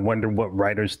oftentimes wonder what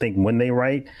writers think when they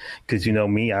write, because, you know,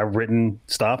 me, I've written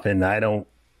stuff and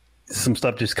some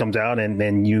stuff just comes out and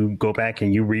then you go back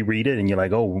and you reread it and you're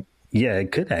like, oh, yeah,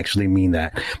 it could actually mean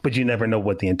that. But you never know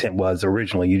what the intent was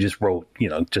originally. You just wrote, you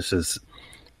know, just as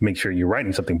make sure you're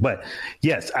writing something. But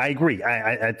yes, I agree.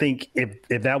 I think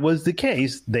if that was the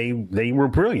case, they were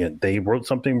brilliant. They wrote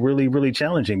something really, really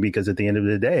challenging, because at the end of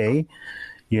the day,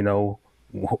 you know,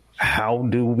 how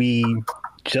do we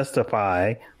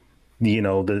justify, you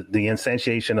know, the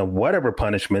instantiation of whatever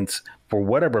punishments for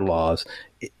whatever laws,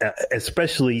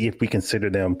 especially if we consider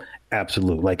them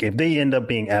absolute. Like if they end up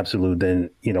being absolute, then,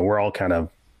 you know, we're all kind of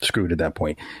screwed at that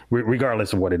point,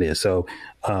 regardless of what it is. So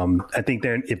I think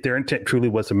if their intent truly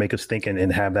was to make us think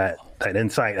and have that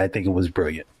insight, I think it was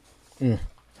brilliant.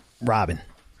 Robin.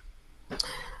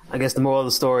 I guess the moral of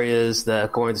the story is that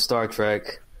according to Star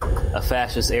Trek, a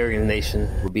fascist Aryan nation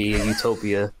would be a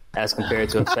utopia, as compared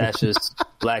to a fascist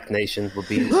black nation would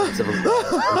be civilized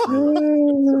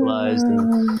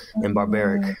and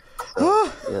barbaric.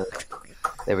 So, yeah.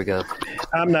 There we go.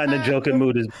 I'm not in a joking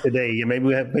mood today.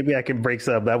 Maybe I can break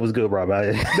some. That was good, Rob.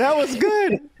 That was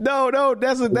good. No,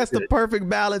 that's the perfect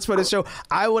balance for the show.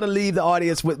 I want to leave the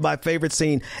audience with my favorite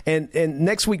scene. And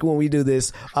next week when we do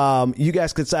this, you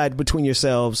guys can decide between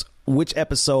yourselves which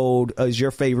episode is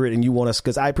your favorite, and you want us,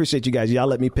 because I appreciate you guys. Y'all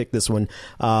let me pick this one.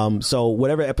 So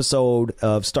whatever episode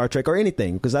of Star Trek or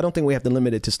anything, because I don't think we have to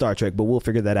limit it to Star Trek, but we'll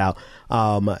figure that out.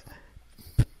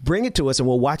 bring it to us and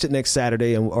we'll watch it next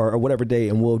Saturday or whatever day,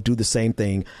 and we'll do the same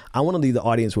thing. I want to leave the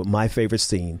audience with my favorite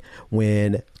scene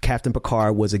when Captain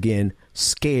Picard was again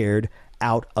scared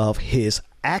out of his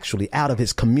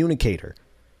communicator.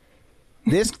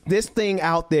 This thing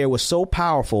out there was so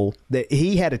powerful that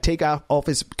he had to take off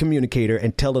his communicator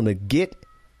and tell them to get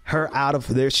her out of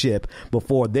their ship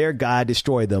before their god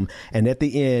destroyed them. And at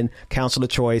the end, Counselor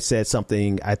Troy said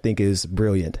something I think is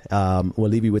brilliant. We'll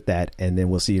leave you with that, and then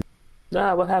we'll see you.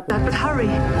 What happened? But hurry.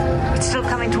 It's still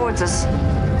coming towards us.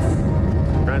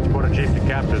 Transporter chief to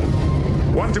captain.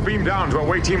 One to beam down to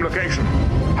away team location.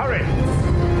 Hurry!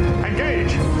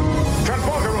 Engage!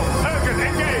 Transporter room! Urgent,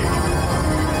 engage!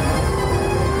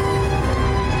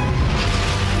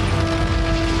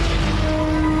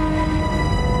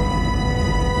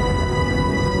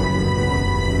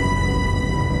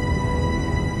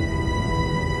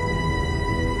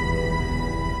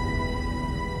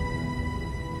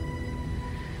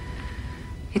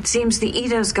 It seems the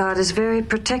Eidos god is very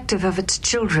protective of its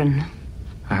children.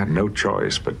 I had no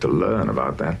choice but to learn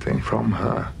about that thing from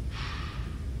her.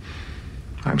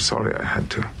 I'm sorry I had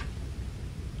to.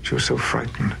 She was so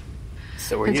frightened.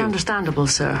 So were It's you. understandable,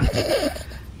 sir.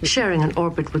 Sharing an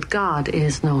orbit with God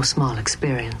is no small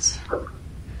experience.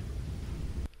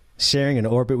 Sharing an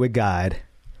orbit with God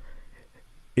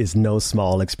is no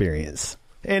small experience.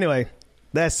 Anyway,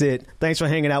 that's it. Thanks for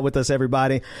hanging out with us,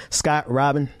 everybody. Scott,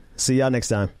 Robin, see y'all next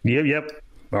time. Yep.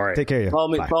 All right. Take care of you.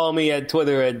 Follow me at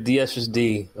Twitter at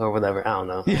DSSD or whatever. I don't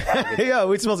know. Yeah,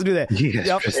 we're supposed to do that. Yes.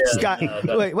 Yep. Scott,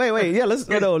 wait. Yeah, let's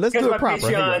do it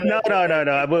proper. No.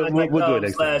 We'll do it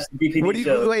next time.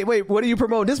 What are you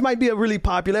promoting? This might be a really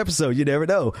popular episode. You never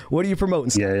know. What are you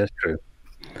promoting, Scott? Yeah, that's true.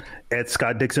 At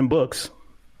Scott Dixon Books.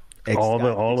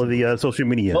 All of the social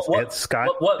media. At Scott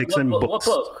Dixon Books.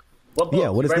 What book? Yeah,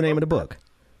 what is the name of the book?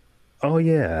 Oh,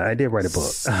 yeah, I did write a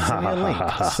book.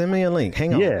 Send me a link.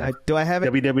 Hang on. Yeah. Do I have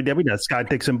it?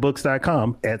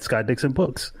 www.scottdixonbooks.com at Scott Dixon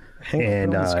Books.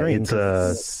 Hang on the screen.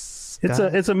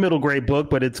 It's a middle grade book,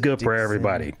 but it's good for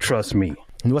everybody. Trust me.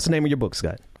 What's the name of your book,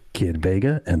 Scott? Kid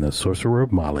Vega and the Sorcerer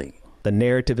of Mali. The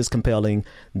narrative is compelling.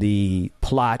 The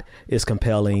plot is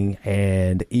compelling.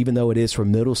 And even though it is for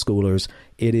middle schoolers,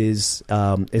 it's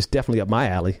definitely up my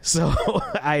alley. So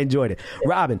I enjoyed it.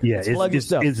 Robin, plug your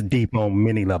stuff. It's deep on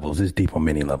many levels. It's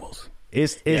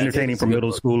entertaining for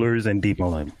middle schoolers and deep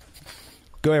on level.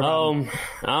 Go ahead, Robin.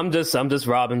 I'm just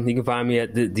Robin. You can find me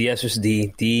at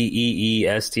DSSD,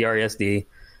 DEESTRSD,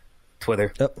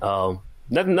 Twitter.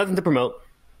 Nothing to promote.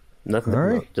 Nothing to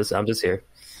promote. I'm just here.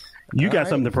 You got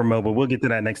something to promote, but we'll get to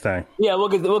that next time. Yeah, we'll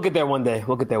get there one day.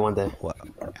 Well,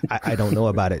 I don't know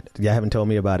about it. Y'all haven't told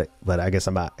me about it, but I guess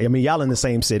I'm out. I mean, y'all in the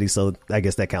same city, so I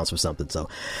guess that counts for something. So,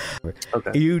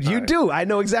 okay. You do. I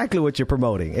know exactly what you're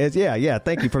promoting. Yeah.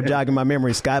 Thank you for jogging my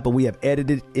memory, Scott. But we have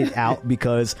edited it out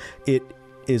because it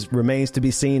remains to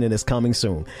be seen and is coming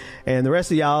soon. And the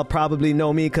rest of y'all probably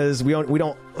know me because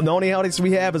the only audience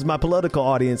we have is my political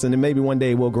audience, and then maybe one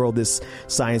day we'll grow this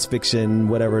science fiction,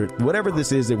 whatever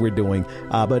this is that we're doing.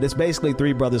 But it's basically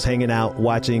three brothers hanging out,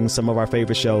 watching some of our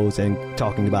favorite shows and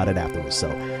talking about it afterwards. So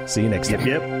see you next time.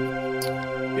 Yep.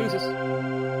 Deuces.